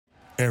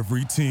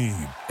Every team,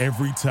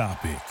 every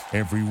topic,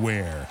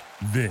 everywhere.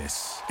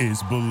 This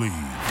is Believe.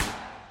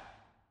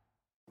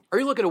 Are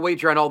you looking to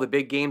wager on all the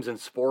big games in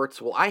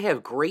sports? Well, I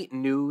have great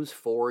news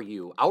for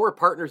you. Our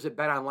partners at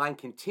BetOnline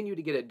continue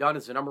to get it done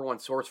as the number one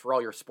source for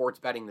all your sports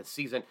betting this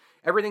season.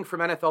 Everything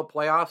from NFL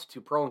playoffs to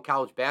pro and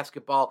college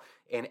basketball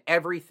and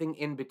everything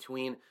in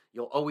between.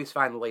 You'll always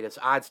find the latest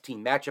odds,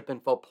 team matchup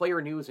info, player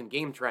news, and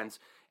game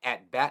trends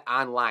at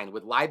BetOnline.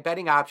 With live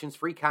betting options,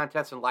 free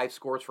contests, and live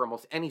scores for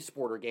almost any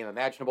sport or game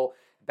imaginable,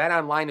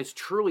 BetOnline is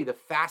truly the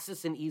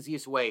fastest and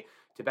easiest way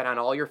to bet on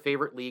all your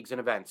favorite leagues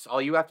and events.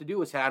 All you have to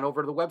do is head on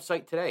over to the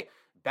website today,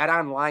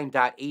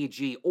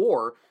 betonline.ag,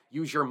 or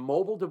use your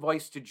mobile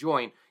device to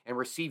join and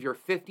receive your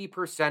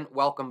 50%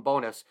 welcome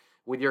bonus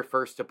with your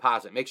first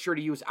deposit. Make sure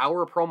to use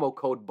our promo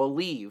code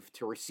BELIEVE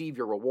to receive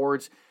your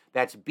rewards.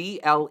 That's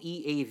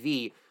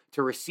BLEAV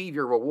to receive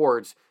your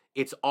rewards.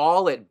 It's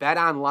all at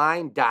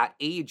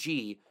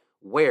betonline.ag,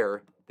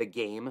 where the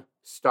game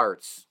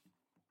starts.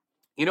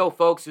 You know,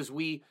 folks, as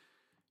we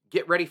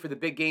get ready for the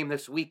big game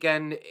this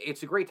weekend,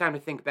 it's a great time to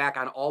think back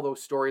on all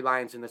those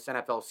storylines in this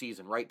NFL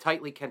season, right?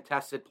 Tightly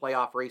contested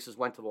playoff races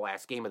went to the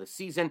last game of the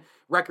season,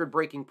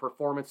 record-breaking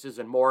performances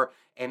and more.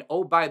 And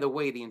oh, by the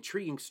way, the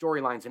intriguing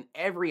storylines in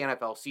every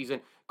NFL season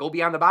go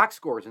beyond the box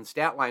scores and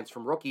stat lines,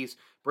 from rookies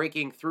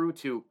breaking through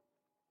to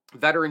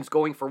veterans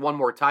going for one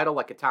more title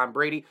like a Tom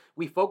Brady.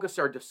 We focus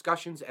our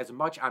discussions as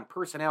much on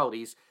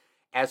personalities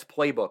as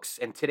playbooks.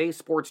 And today's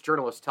sports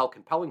journalists tell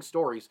compelling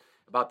stories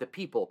about the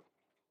people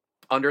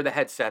under the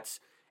headsets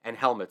and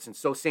helmets. And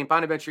so St.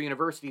 Bonaventure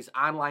University's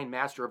online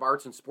Master of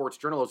Arts in Sports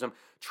Journalism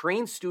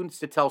trains students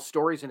to tell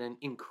stories in an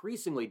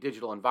increasingly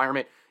digital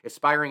environment.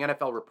 Aspiring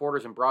NFL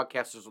reporters and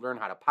broadcasters learn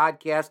how to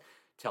podcast,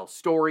 tell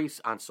stories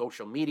on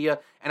social media,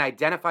 and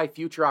identify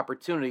future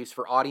opportunities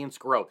for audience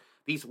growth.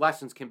 These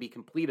lessons can be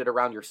completed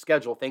around your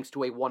schedule thanks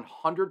to a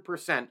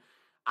 100%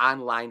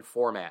 online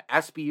format.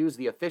 SBU is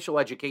the official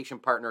education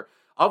partner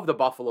of the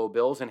Buffalo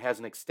Bills and has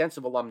an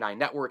extensive alumni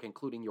network,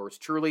 including yours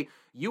truly.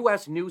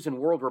 U.S. News and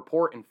World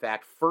Report, in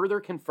fact, further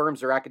confirms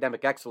their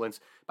academic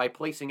excellence by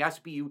placing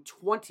SBU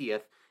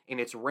 20th in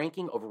its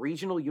ranking of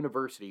regional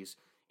universities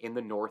in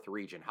the North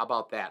region. How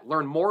about that?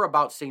 Learn more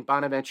about St.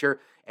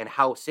 Bonaventure and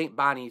how St.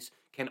 Bonnie's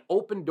can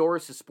open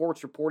doors to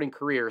sports reporting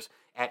careers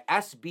at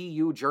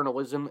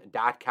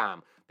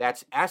sbujournalism.com.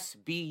 That's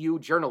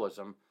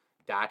sbujournalism.com.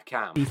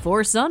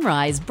 Before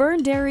sunrise,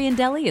 Burn Dairy and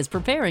Deli is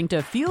preparing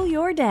to fuel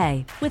your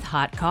day with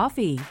hot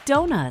coffee,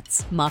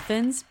 donuts,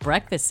 muffins,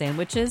 breakfast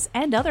sandwiches,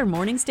 and other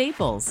morning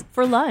staples.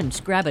 For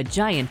lunch, grab a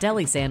giant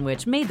deli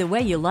sandwich made the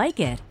way you like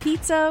it,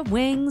 pizza,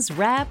 wings,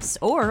 wraps,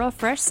 or a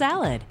fresh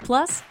salad,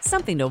 plus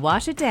something to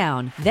wash it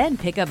down. Then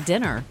pick up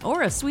dinner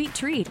or a sweet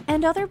treat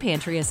and other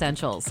pantry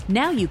essentials.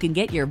 Now you can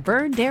get your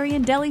Burn Dairy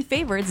and Deli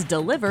favorites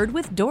delivered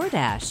with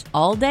DoorDash.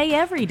 All day,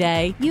 every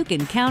day, you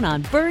can count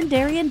on Burn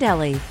Dairy and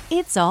Deli.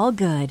 It's all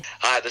good.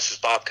 Hi, this is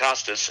Bob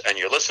Costas, and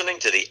you're listening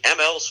to the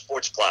ML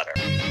Sports Platter.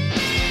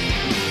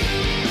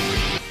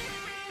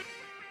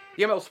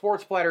 The ML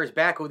Sports Platter is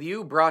back with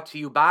you, brought to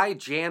you by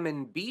Jam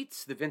and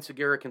Beats, the Vince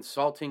Aguirre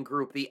Consulting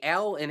Group, the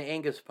Al and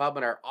Angus Pub,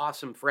 and our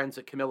awesome friends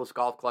at Camillus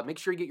Golf Club. Make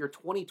sure you get your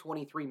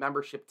 2023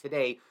 membership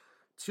today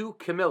to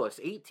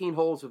Camillus. 18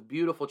 holes of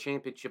beautiful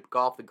championship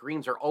golf. The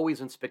greens are always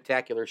in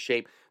spectacular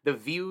shape. The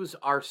views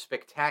are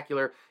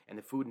spectacular, and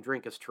the food and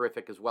drink is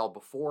terrific as well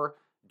before,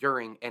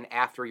 during, and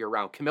after your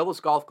round. Camillus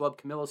Golf Club,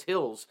 Camillus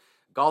Hills,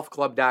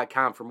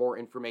 golfclub.com for more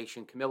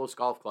information. Camillus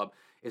Golf Club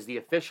is the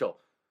official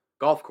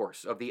golf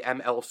course of the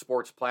ML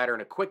Sports Platter.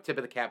 And a quick tip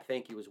of the cap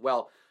thank you as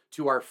well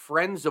to our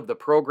friends of the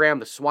program,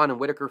 the Swan and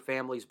Whitaker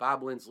families,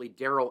 Bob Lindsley,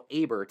 Daryl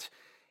Abert,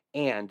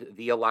 and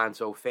the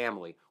Alonso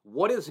family.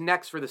 What is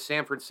next for the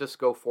San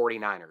Francisco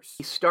 49ers?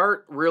 We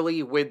start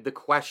really with the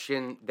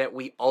question that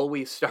we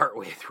always start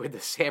with the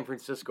San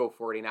Francisco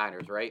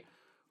 49ers, right?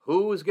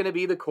 Who's going to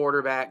be the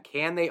quarterback?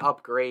 Can they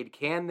upgrade?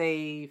 Can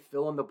they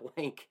fill in the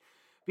blank?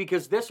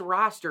 Because this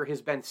roster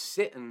has been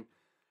sitting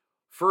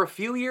for a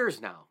few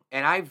years now.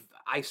 And I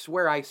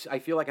swear I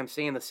feel like I'm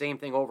saying the same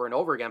thing over and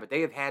over again, but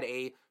they have had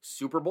a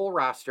Super Bowl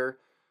roster,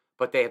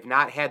 but they have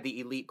not had the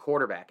elite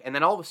quarterback. And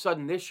then all of a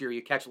sudden this year,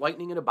 you catch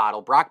lightning in a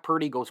bottle. Brock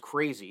Purdy goes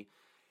crazy,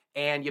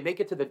 and you make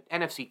it to the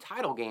NFC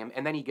title game,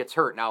 and then he gets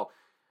hurt. Now,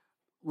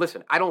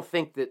 listen, I don't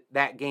think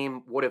that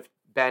game would have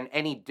been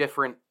any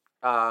different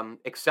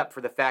except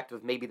for the fact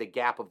of maybe the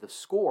gap of the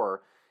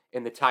score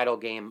in the title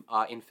game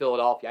in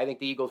Philadelphia. I think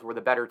the Eagles were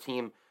the better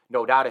team,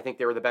 no doubt. I think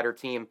they were the better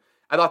team.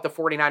 I thought the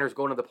 49ers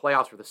going to the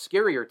playoffs were the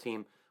scarier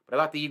team, but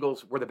I thought the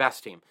Eagles were the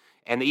best team.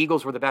 And the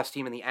Eagles were the best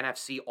team in the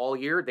NFC all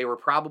year. They were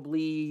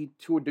probably,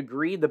 to a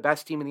degree, the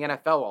best team in the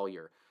NFL all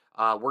year.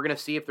 We're going to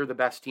see if they're the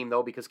best team,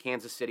 though, because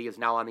Kansas City is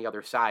now on the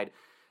other side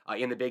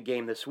in the big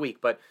game this week.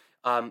 But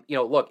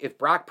look, if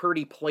Brock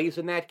Purdy plays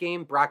in that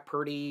game, Brock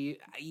Purdy,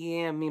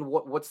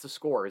 what's the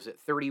score? Is it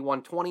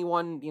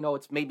 31-21?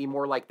 It's maybe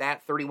more like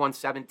that,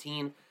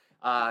 31-17.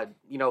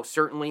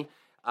 Certainly.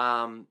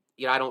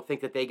 I don't think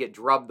that they get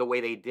drubbed the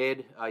way they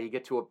did. You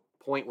get to a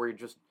point where you're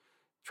just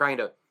trying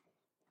to,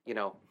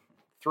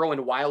 throw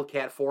in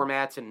wildcat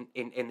formats, and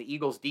the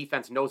Eagles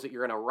defense knows that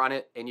you're going to run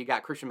it, and you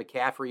got Christian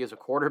McCaffrey as a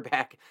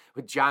quarterback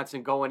with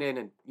Johnson going in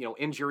and,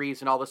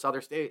 injuries and all this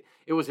other stuff.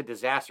 It was a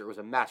disaster. It was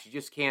a mess. You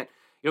just can't,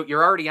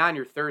 you're already on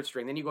your third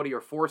string. Then you go to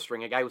your fourth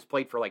string, a guy who's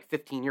played for like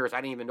 15 years. I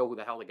didn't even know who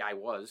the hell the guy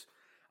was.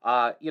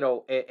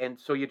 And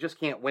so you just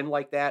can't win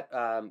like that.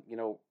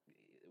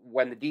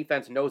 When the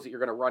defense knows that you're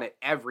going to run it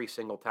every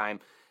single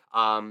time.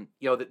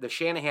 The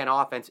Shanahan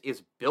offense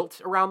is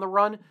built around the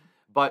run,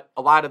 but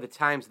a lot of the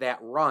times that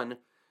run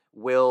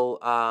will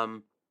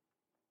obviously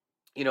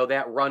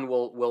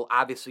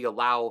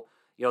allow,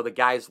 the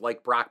guys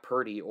like Brock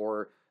Purdy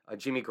or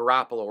Jimmy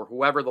Garoppolo or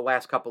whoever the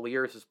last couple of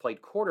years has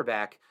played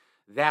quarterback.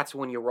 That's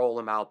when you roll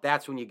them out.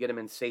 That's when you get them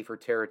in safer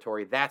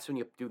territory. That's when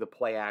you do the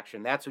play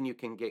action. That's when you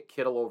can get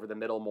Kittle over the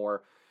middle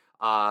more.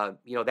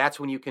 That's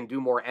when you can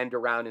do more end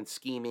around and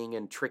scheming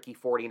and tricky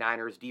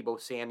 49ers, Deebo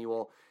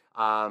Samuel,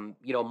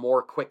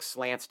 more quick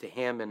slants to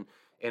him and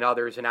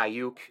others, and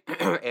Ayuk,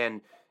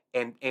 and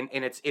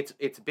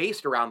it's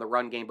based around the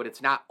run game, but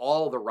it's not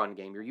all the run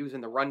game. You're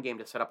using the run game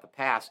to set up the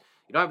pass.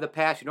 You don't have the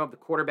pass, you don't have the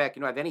quarterback, you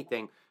don't have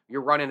anything.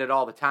 You're running it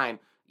all the time.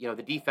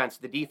 The defense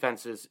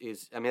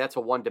is that's a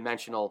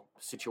one-dimensional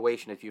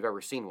situation if you've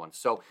ever seen one.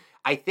 So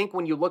I think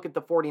when you look at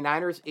the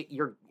 49ers,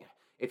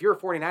 if you're a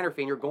 49er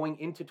fan, you're going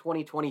into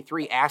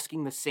 2023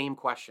 asking the same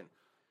question.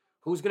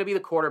 Who's going to be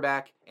the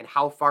quarterback, and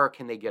how far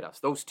can they get us?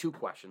 Those two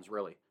questions,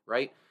 really,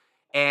 right?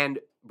 And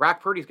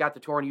Brock Purdy's got the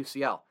torn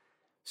UCL.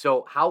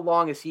 So how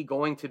long is he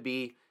going to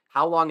be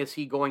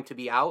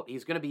out?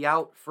 He's going to be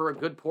out for a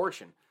good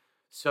portion.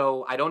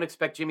 So I don't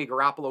expect Jimmy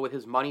Garoppolo with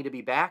his money to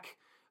be back.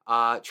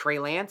 Trey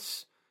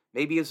Lance,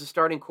 maybe as a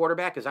starting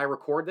quarterback. As I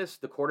record this,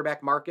 the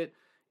quarterback market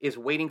is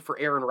waiting for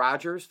Aaron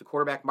Rodgers. The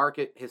quarterback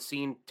market has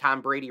seen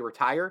Tom Brady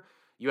retire.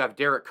 You have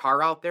Derek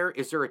Carr out there.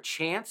 Is there a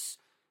chance?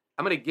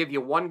 I'm going to give you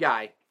one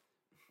guy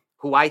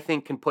who I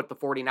think can put the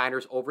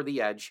 49ers over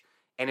the edge,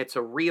 and it's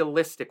a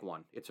realistic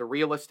one. It's a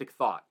realistic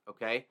thought,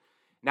 okay?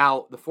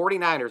 Now, the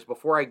 49ers,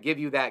 before I give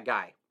you that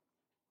guy,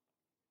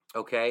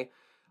 okay,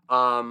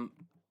 the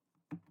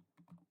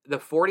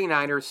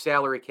 49ers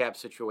salary cap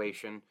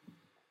situation,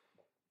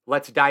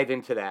 let's dive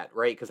into that,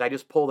 right? Because I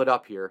just pulled it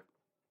up here.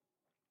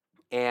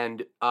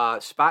 And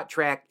Spot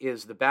Track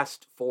is the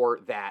best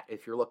for that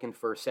if you're looking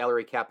for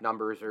salary cap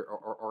numbers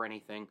or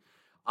anything.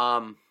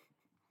 Let's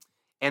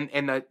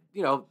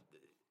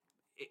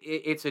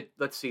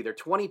see, their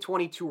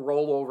 2022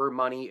 rollover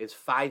money is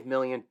 $5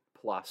 million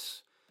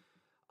plus.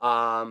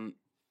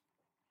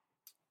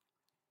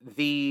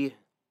 The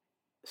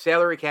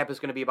salary cap is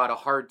going to be about a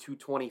hard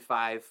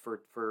 $225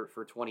 for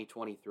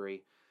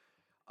 2023.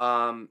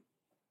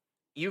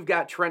 You've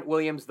got Trent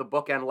Williams, the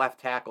bookend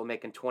left tackle,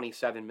 making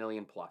 $27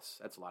 million plus.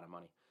 That's a lot of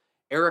money.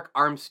 Eric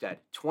Armstead,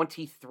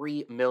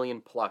 $23 million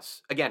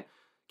plus. Again,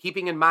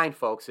 keeping in mind,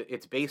 folks,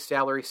 it's base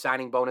salary,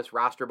 signing bonus,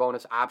 roster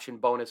bonus, option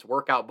bonus,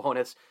 workout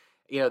bonus.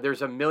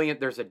 There's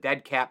a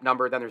dead cap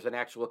number, then there's an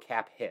actual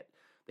cap hit.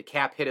 The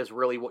cap hit is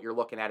really what you're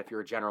looking at if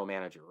you're a general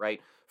manager,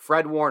 right?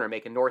 Fred Warner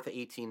making north of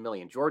 $18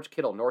 million. George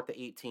Kittle, north of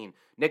 18.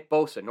 Nick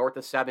Bosa, north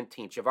of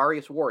 17.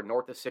 Javarius Ward,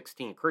 north of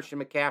 16.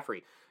 Christian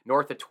McCaffrey,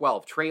 north of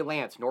 12. Trey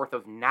Lance, north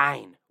of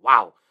 9.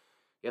 Wow.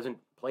 He hasn't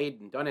played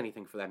and done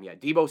anything for them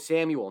yet. Deebo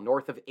Samuel,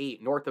 north of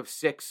 8. North of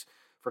 6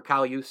 for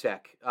Kyle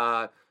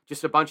Juszczyk.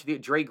 Just a bunch of the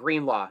Dre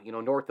Greenlaw,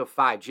 north of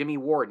 5. Jimmy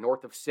Ward,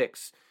 north of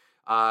 6.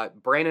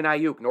 Brandon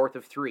Ayuk, north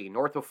of 3.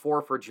 North of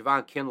 4 for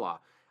Javon Kinlaw.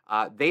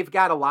 They've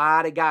got a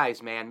lot of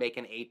guys, man,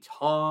 making a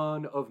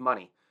ton of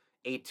money.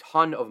 A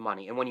ton of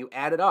money. And when you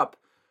add it up,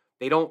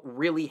 they don't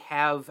really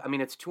have,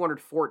 it's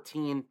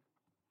 214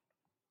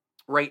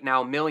 right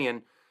now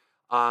million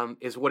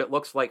is what it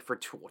looks like for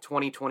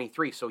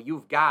 2023. So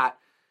you've got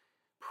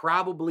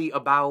probably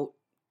about,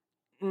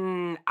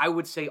 I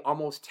would say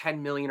almost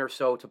 10 million or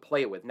so to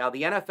play with. Now,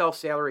 the NFL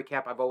salary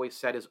cap, I've always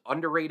said, is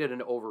underrated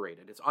and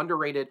overrated. It's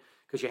underrated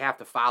because you have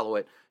to follow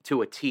it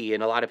to a T,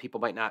 and a lot of people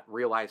might not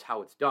realize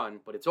how it's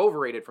done, but it's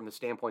overrated from the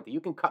standpoint that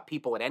you can cut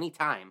people at any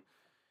time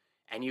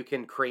and you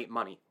can create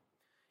money.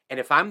 And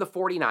if I'm the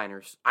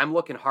 49ers, I'm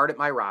looking hard at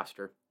my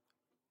roster,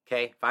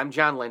 okay? If I'm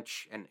John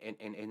Lynch and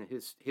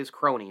his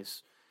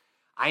cronies,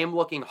 I am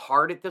looking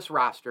hard at this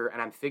roster,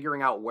 and I'm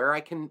figuring out where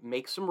I can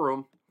make some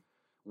room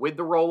with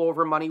the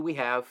rollover money we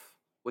have,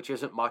 which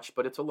isn't much,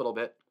 but it's a little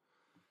bit,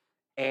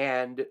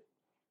 and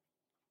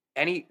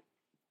any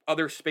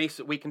other space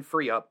that we can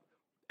free up,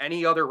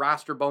 any other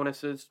roster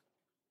bonuses,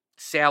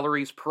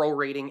 salaries,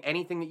 prorating,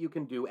 anything that you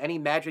can do, any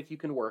magic you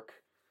can work,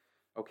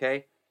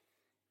 okay?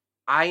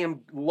 I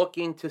am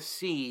looking to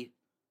see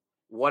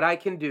what I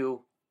can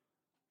do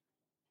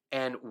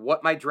and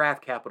what my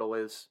draft capital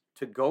is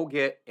to go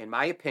get, in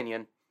my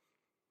opinion,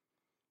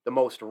 the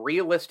most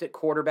realistic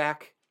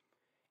quarterback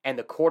and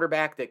the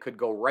quarterback that could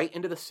go right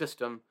into the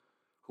system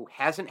who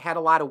hasn't had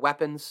a lot of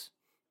weapons.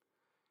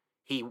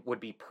 He would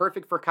be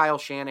perfect for Kyle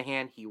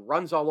Shanahan. He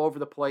runs all over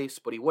the place,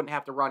 but he wouldn't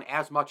have to run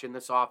as much in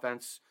this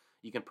offense.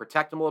 You can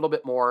protect him a little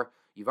bit more.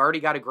 You've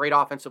already got a great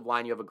offensive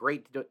line. You have a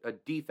great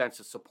defense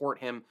to support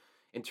him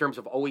in terms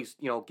of always,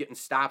 getting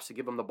stops to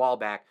give him the ball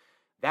back.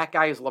 That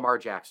guy is Lamar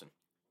Jackson.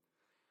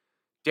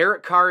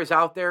 Derek Carr is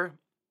out there.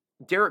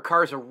 Derek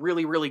Carr is a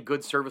really, really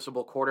good,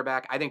 serviceable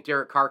quarterback. I think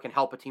Derek Carr can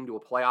help a team to a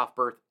playoff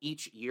berth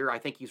each year. I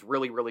think he's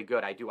really, really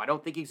good. I do. I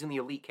don't think he's in the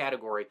elite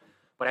category,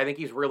 but I think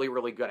he's really,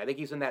 really good. I think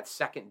he's in that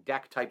second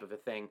deck type of a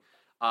thing,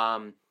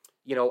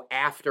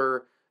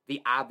 after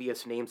the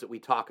obvious names that we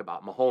talk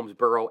about, Mahomes,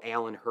 Burrow,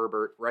 Allen,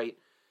 Herbert, right?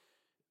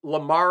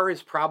 Lamar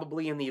is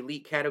probably in the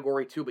elite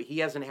category too, but he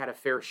hasn't had a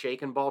fair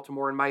shake in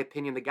Baltimore, in my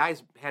opinion. The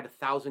guy's had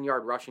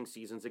 1,000-yard rushing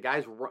seasons. The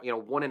guy's,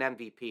 won an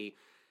MVP.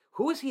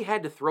 Who has he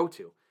had to throw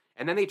to?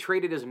 And then they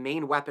traded his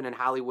main weapon in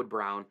Hollywood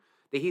Brown.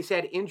 He's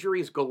had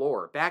injuries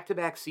galore,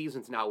 back-to-back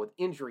seasons now with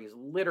injuries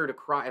littered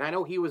across. And I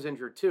know he was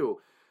injured too,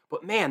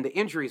 but man, the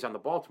injuries on the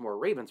Baltimore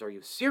Ravens, are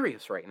you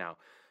serious right now?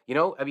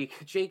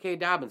 J.K.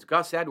 Dobbins,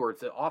 Gus Edwards,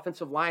 the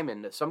offensive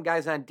linemen, some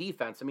guys on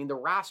defense. The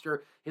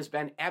roster has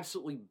been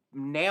absolutely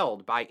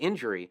nailed by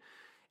injury.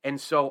 And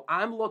so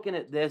I'm looking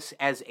at this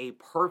as a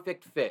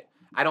perfect fit.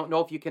 I don't know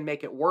if you can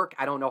make it work.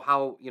 I don't know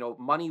how,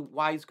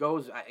 money-wise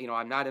goes.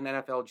 I'm not an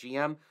NFL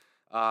GM.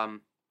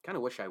 Kind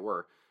of wish I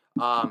were.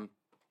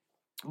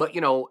 But,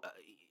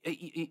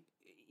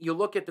 you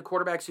look at the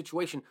quarterback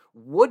situation.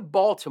 Would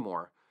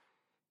Baltimore,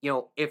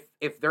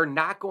 if they're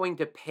not going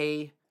to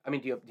pay,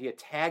 do you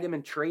tag him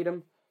and trade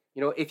him?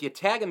 If you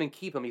tag him and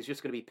keep him, he's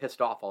just going to be pissed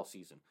off all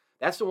season.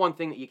 That's the one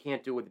thing that you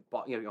can't do with,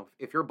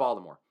 if you're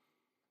Baltimore.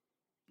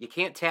 You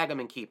can't tag him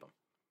and keep him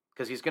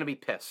because he's going to be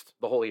pissed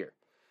the whole year.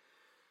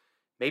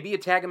 Maybe you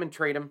tag him and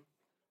trade him.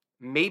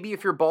 Maybe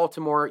if you're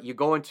Baltimore, you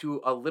go into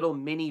a little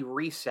mini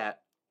reset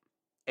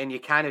and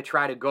you kind of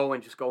try to go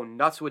and just go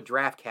nuts with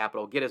draft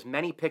capital, get as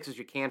many picks as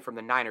you can from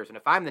the Niners. And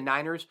if I'm the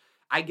Niners,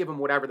 I give them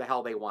whatever the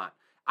hell they want.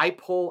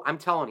 I'm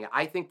telling you,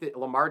 I think that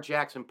Lamar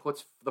Jackson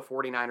puts the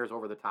 49ers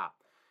over the top.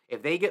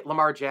 If they get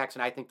Lamar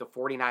Jackson, I think the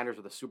 49ers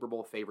are the Super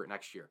Bowl favorite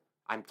next year.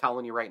 I'm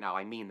telling you right now,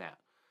 I mean that.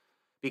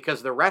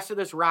 Because the rest of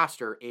this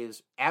roster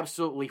is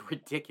absolutely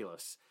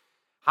ridiculous.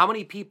 How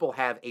many people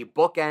have a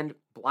bookend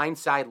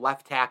blindside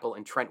left tackle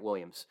in Trent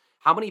Williams?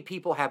 How many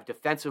people have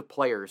defensive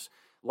players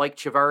like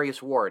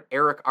Charvarius Ward,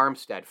 Eric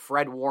Armstead,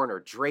 Fred Warner,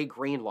 Dre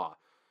Greenlaw,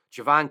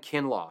 Javon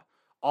Kinlaw?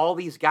 All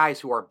these guys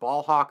who are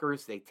ball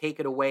hawkers, they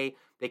take it away.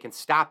 They can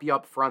stop you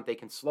up front. They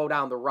can slow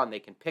down the run. They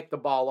can pick the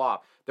ball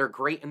off. They're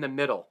great in the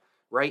middle,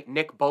 right?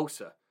 Nick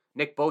Bosa.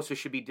 Nick Bosa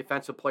should be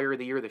Defensive Player of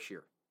the Year this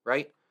year,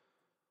 right?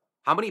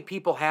 How many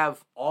people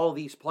have all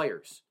these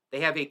players? They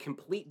have a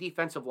complete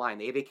defensive line.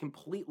 They have a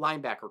complete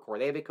linebacker core.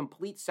 They have a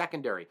complete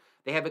secondary.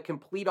 They have a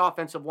complete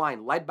offensive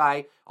line led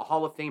by a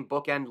Hall of Fame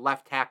bookend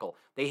left tackle.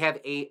 They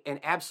have an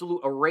absolute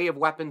array of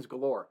weapons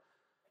galore.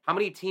 How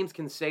many teams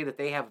can say that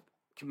they have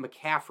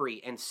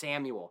McCaffrey and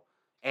Samuel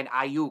and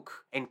Ayuk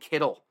and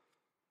Kittle?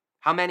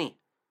 How many?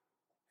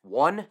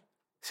 One?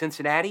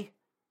 Cincinnati?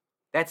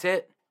 That's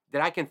it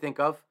that I can think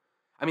of.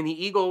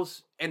 The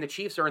Eagles and the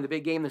Chiefs are in the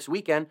big game this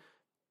weekend.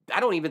 I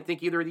don't even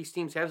think either of these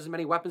teams has as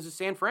many weapons as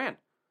San Fran.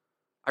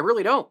 I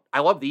really don't. I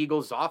love the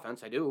Eagles'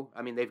 offense. I do.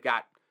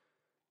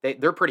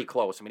 They're pretty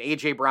close.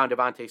 A.J. Brown,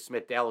 Devontae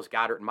Smith, Dallas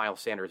Goedert, and Miles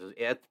Sanders,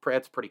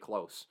 it's pretty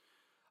close.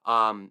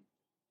 But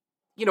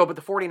the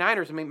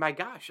 49ers, my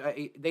gosh,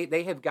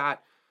 they have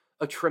got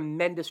a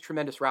tremendous,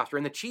 tremendous roster.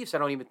 And the Chiefs,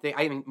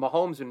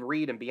 Mahomes and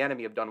Reed and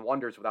Bieniemy have done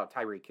wonders without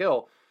Tyreek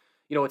Hill.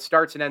 It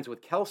starts and ends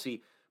with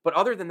Kelsey. But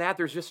other than that,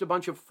 there's just a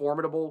bunch of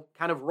formidable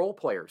kind of role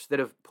players that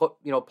have put,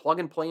 plug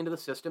and play into the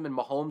system, and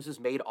Mahomes has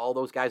made all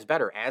those guys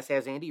better, as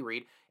has Andy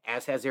Reid,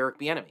 as has Eric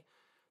Bieniemy.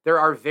 There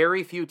are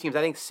very few teams.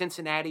 I think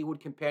Cincinnati would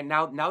compare.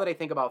 Now that I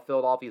think about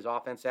Philadelphia's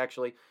offense,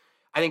 actually,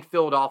 I think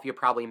Philadelphia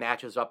probably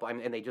matches up,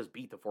 and they just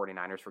beat the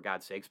 49ers, for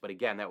God's sakes. But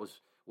again, that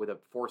was with a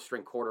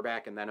fourth-string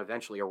quarterback and then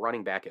eventually a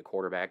running back at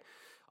quarterback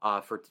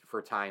for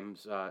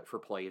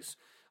plays.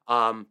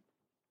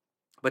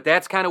 But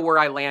that's kind of where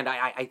I land.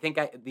 I think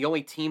the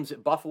only teams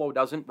Buffalo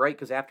doesn't, right?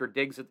 Because after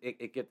Diggs,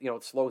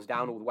 it slows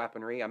down with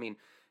weaponry.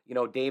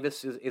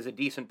 Davis is a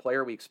decent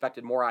player. We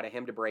expected more out of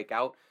him to break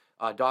out.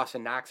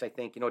 Dawson Knox, I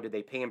think, did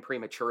they pay him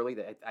prematurely?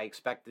 I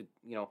expected,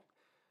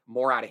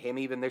 more out of him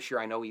even this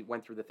year. I know he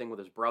went through the thing with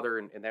his brother,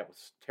 and that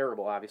was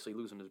terrible, obviously,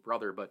 losing his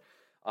brother. But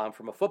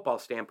from a football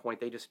standpoint,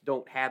 they just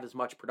don't have as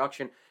much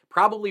production.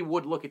 Probably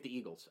would look at the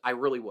Eagles. I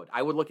really would.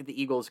 I would look at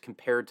the Eagles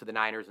compared to the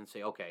Niners and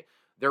say, okay,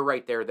 they're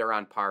right there. They're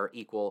on par,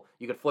 equal.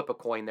 You could flip a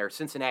coin there.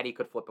 Cincinnati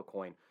could flip a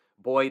coin.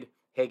 Boyd,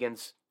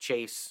 Higgins,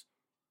 Chase,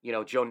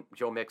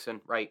 Joe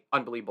Mixon, right?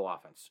 Unbelievable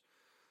offense.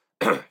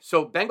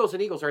 So Bengals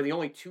and Eagles are the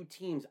only two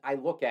teams I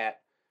look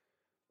at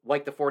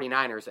like the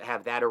 49ers that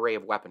have that array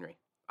of weaponry.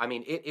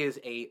 It is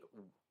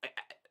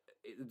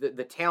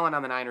the talent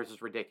on the Niners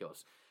is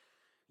ridiculous.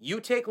 You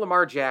take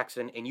Lamar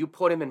Jackson and you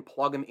put him and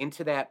plug him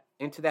into that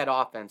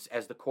offense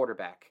as the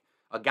quarterback.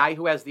 A guy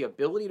who has the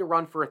ability to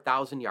run for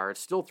 1,000 yards,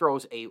 still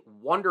throws a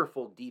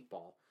wonderful deep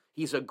ball.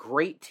 He's a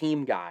great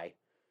team guy,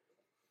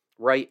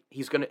 right?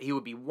 He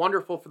would be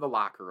wonderful for the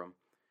locker room.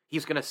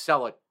 He's going to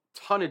sell a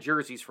ton of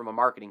jerseys from a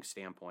marketing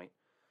standpoint.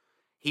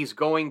 He's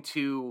going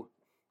to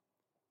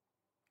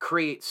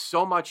create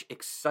so much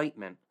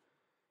excitement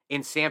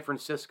in San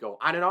Francisco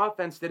on an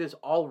offense that is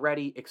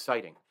already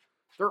exciting.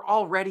 They're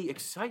already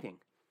exciting.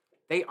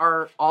 They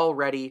are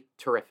already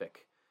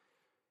terrific.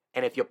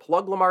 And if you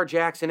plug Lamar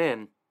Jackson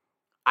in,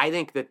 I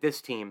think that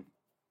this team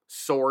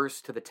soars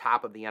to the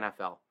top of the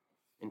NFL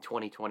in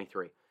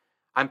 2023.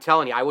 I'm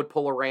telling you, I would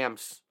pull a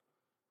Rams,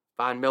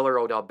 Von Miller,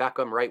 Odell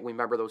Beckham, right? We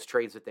remember those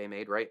trades that they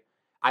made, right?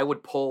 I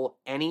would pull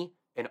any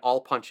and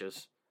all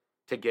punches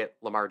to get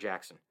Lamar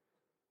Jackson.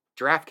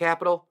 Draft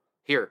capital,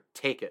 here,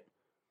 take it.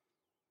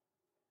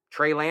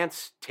 Trey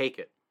Lance, take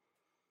it.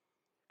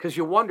 Because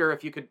you wonder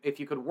if you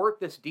could work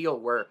this deal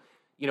where,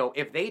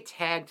 if they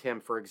tagged him,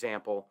 for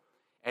example,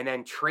 and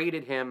then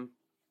traded him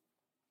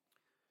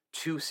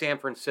to San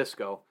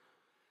Francisco,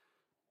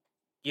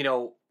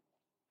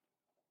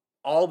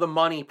 all the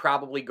money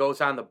probably goes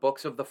on the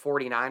books of the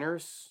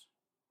 49ers,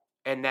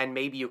 and then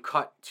maybe you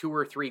cut 2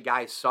 or 3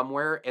 guys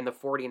somewhere, and the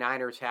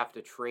 49ers have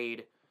to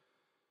trade,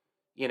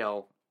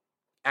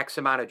 X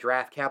amount of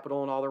draft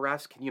capital and all the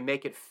rest. Can you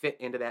make it fit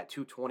into that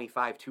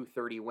 225,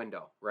 230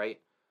 window, right?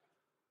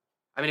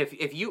 I mean,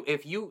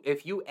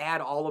 if you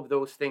add all of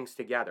those things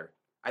together,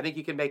 I think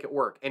you can make it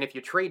work. And if you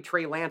trade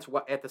Trey Lance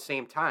at the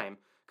same time,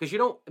 because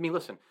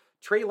listen,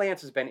 Trey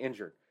Lance has been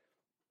injured,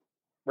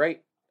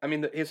 right? I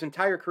mean, his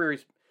entire career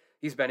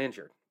he's been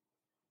injured.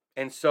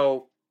 And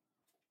so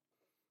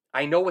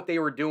I know what they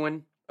were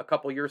doing a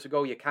couple years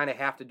ago. You kind of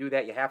have to do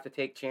that. You have to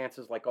take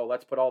chances like,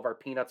 let's put all of our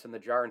peanuts in the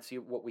jar and see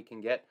what we can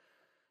get.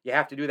 You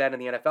have to do that in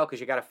the NFL because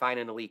you got to find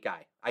an elite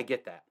guy. I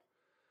get that.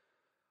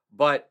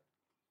 But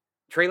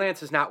Trey Lance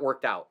has not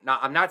worked out. Now,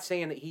 I'm not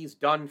saying that he's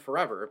done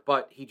forever,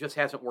 but he just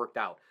hasn't worked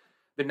out.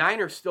 The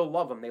Niners still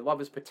love him. They love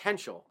his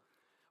potential.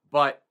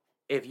 But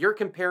if you're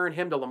comparing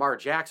him to Lamar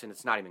Jackson,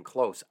 it's not even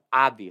close,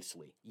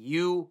 obviously.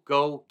 You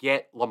go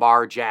get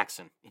Lamar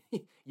Jackson.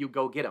 You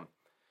go get him.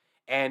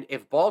 And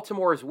if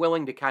Baltimore is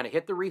willing to kind of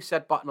hit the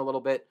reset button a little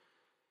bit,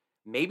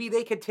 maybe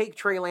they could take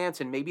Trey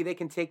Lance and maybe they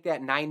can take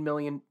that $9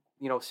 million,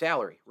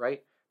 salary,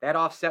 right? That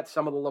offsets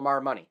some of the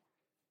Lamar money,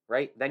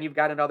 right? Then you've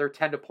got another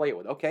 10 to play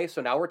with. Okay,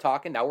 so now we're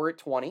talking. Now we're at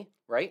 20,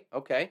 right?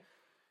 Okay.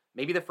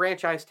 Maybe the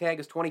franchise tag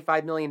is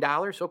 $25 million.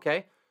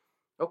 Okay.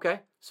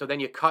 So then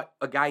you cut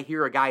a guy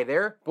here, a guy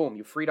there. Boom,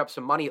 you freed up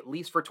some money at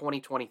least for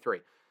 2023.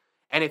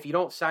 And if you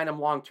don't sign him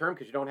long term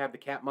because you don't have the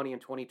cap money in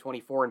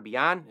 2024 and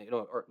beyond,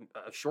 or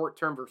a short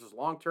term versus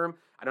long term,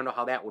 I don't know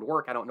how that would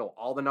work. I don't know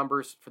all the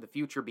numbers for the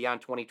future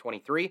beyond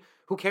 2023.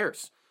 Who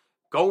cares?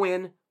 Go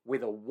in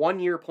with a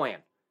 1-year plan.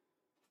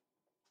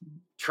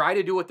 Try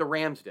to do what the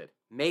Rams did.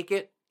 Make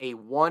it a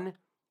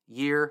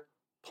 1-year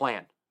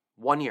plan.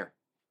 1 year.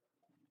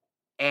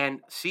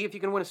 And see if you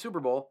can win a Super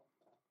Bowl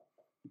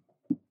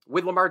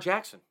with Lamar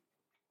Jackson.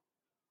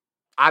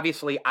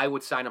 Obviously, I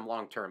would sign him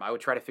long-term. I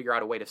would try to figure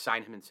out a way to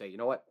sign him and say, you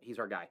know what, he's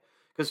our guy.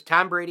 Because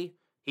Tom Brady,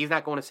 he's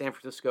not going to San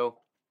Francisco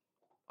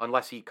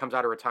unless he comes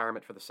out of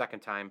retirement for the second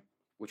time,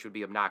 which would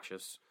be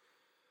obnoxious.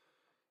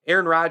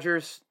 Aaron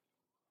Rodgers,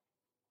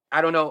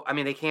 I don't know. I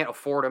mean, they can't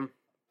afford him,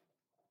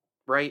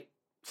 right?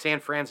 San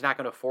Fran's not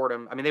going to afford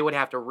him. I mean, they would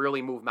have to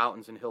really move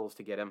mountains and hills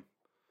to get him.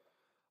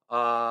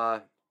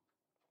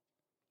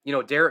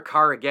 Derek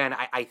Carr, again,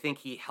 I think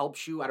he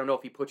helps you. I don't know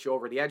if he puts you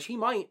over the edge. He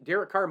might.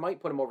 Derek Carr might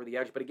put him over the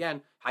edge. But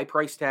again, high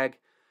price tag.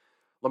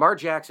 Lamar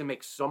Jackson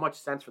makes so much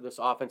sense for this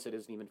offense, it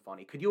isn't even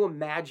funny. Could you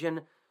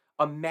imagine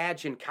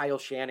Kyle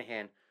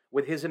Shanahan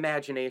with his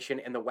imagination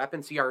and the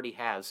weapons he already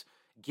has,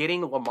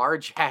 getting Lamar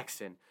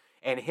Jackson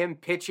and him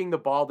pitching the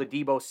ball to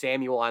Deebo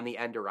Samuel on the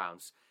end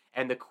arounds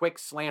and the quick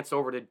slants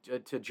over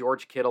to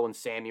George Kittle and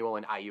Samuel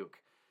and Ayuk?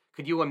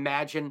 Could you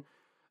imagine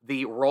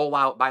the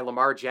rollout by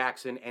Lamar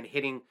Jackson and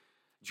hitting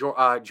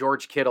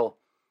George Kittle,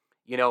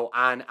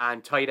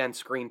 on tight end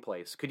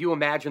screenplays? Could you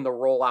imagine the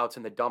rollouts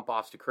and the dump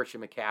offs to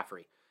Christian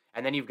McCaffrey?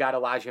 And then you've got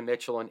Elijah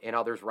Mitchell and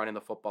others running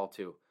the football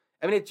too.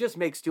 I mean, it just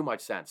makes too much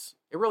sense.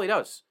 It really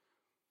does.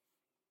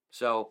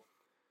 So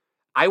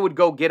I would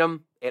go get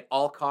him at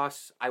all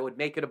costs. I would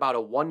make it about a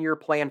 1-year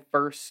plan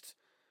first.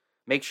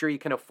 Make sure you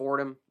can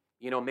afford him.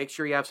 Make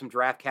sure you have some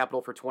draft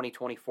capital for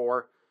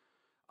 2024.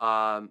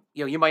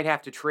 You might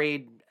have to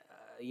trade,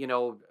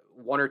 1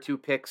 or 2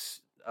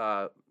 picks,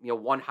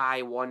 one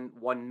high,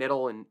 one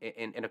middle, and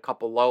a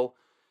couple low.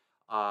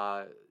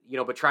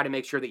 But try to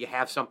make sure that you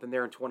have something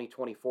there in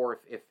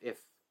 2024 if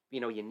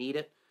you need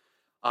it.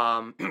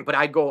 But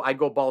I'd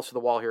go balls to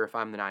the wall here if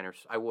I'm the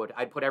Niners. I would.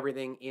 I'd put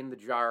everything in the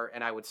jar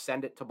and I would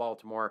send it to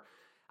Baltimore.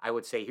 I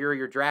would say, here are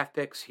your draft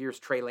picks. Here's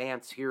Trey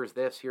Lance. Here's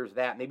this. Here's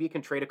that. Maybe you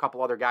can trade a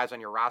couple other guys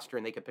on your roster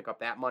and they could pick up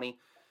that money.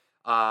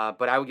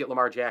 But I would get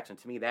Lamar Jackson.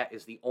 To me, that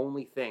is the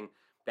only thing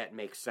that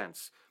makes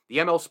sense. The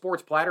ML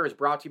Sports Platter is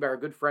brought to you by our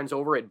good friends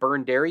over at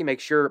Burn Dairy.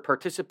 Make sure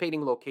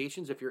participating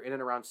locations, if you're in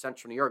and around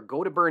Central New York,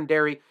 go to Burn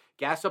Dairy,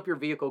 gas up your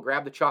vehicle,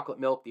 grab the chocolate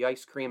milk, the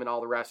ice cream, and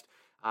all the rest.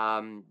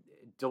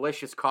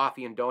 Delicious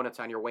coffee and donuts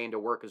on your way into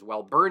work as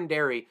well. Burn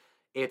Dairy,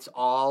 it's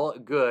all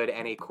good.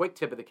 And a quick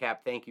tip of the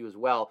cap, thank you as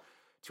well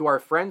to our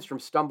friends from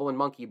Stumble and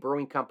Monkey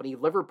Brewing Company,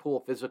 Liverpool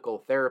Physical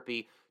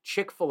Therapy,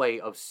 Chick-fil-A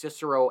of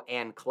Cicero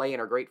and Clay,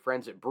 and our great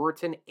friends at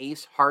Brewerton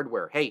Ace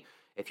Hardware. Hey,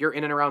 if you're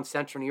in and around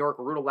Central New York,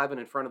 Route 11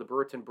 in front of the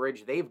Brewerton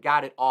Bridge, they've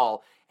got it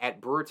all at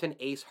Brewerton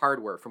Ace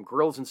Hardware. From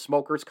grills and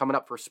smokers coming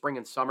up for spring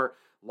and summer,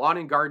 lawn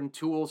and garden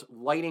tools,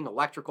 lighting,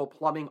 electrical,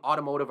 plumbing,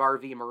 automotive,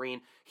 RV,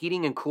 marine,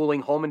 heating and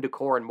cooling, home and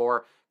decor, and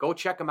more. Go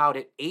check them out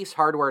at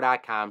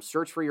acehardware.com.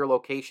 Search for your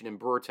location in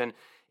Brewerton.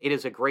 It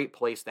is a great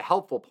place, the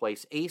helpful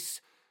place,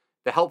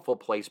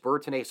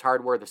 Brewerton Ace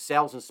Hardware. The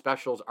sales and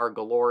specials are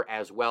galore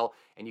as well,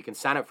 and you can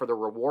sign up for the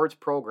rewards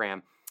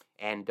program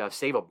and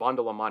save a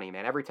bundle of money,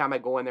 man. Every time I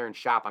go in there and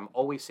shop, I'm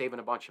always saving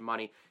a bunch of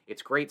money.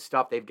 It's great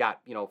stuff. They've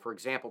got, for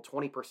example,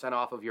 20%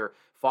 off of your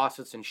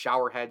faucets and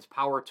shower heads,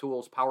 power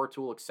tools, power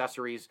tool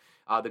accessories,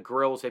 the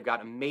grills. They've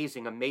got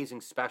amazing,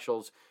 amazing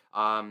specials,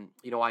 on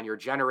your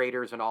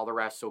generators and all the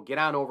rest. So get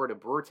on over to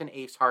Brewerton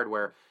Ace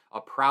Hardware, a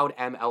proud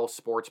ML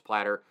Sports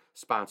Platter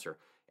sponsor.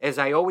 As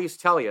I always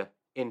tell you,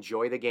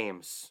 enjoy the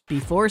games.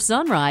 Before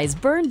sunrise,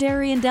 Byrne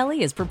Dairy and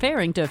Deli is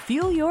preparing to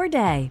fuel your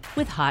day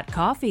with hot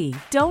coffee,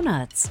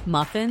 donuts,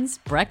 muffins,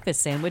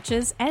 breakfast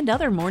sandwiches, and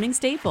other morning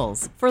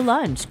staples. For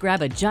lunch,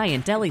 grab a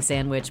giant deli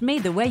sandwich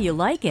made the way you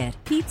like it.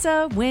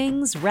 Pizza,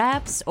 wings,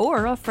 wraps,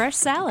 or a fresh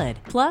salad.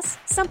 Plus,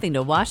 something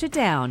to wash it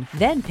down.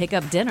 Then pick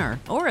up dinner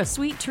or a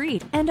sweet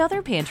treat and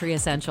other pantry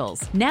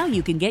essentials. Now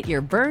you can get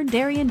your Byrne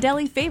Dairy and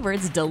Deli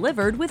favorites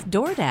delivered with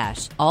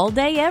DoorDash. All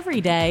day, every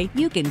day,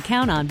 you can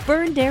count on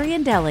Byrne Dairy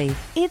and Deli.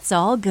 It's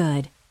all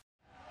good.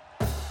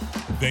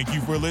 Thank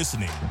you for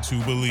listening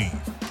to Believe.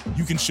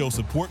 You can show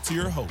support to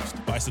your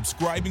host by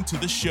subscribing to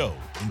the show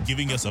and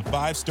giving us a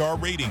 5-star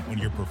rating on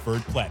your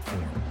preferred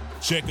platform.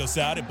 Check us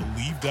out at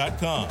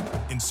Believe.com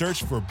and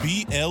search for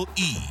BLEAV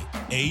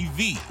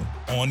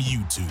on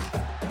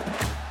YouTube.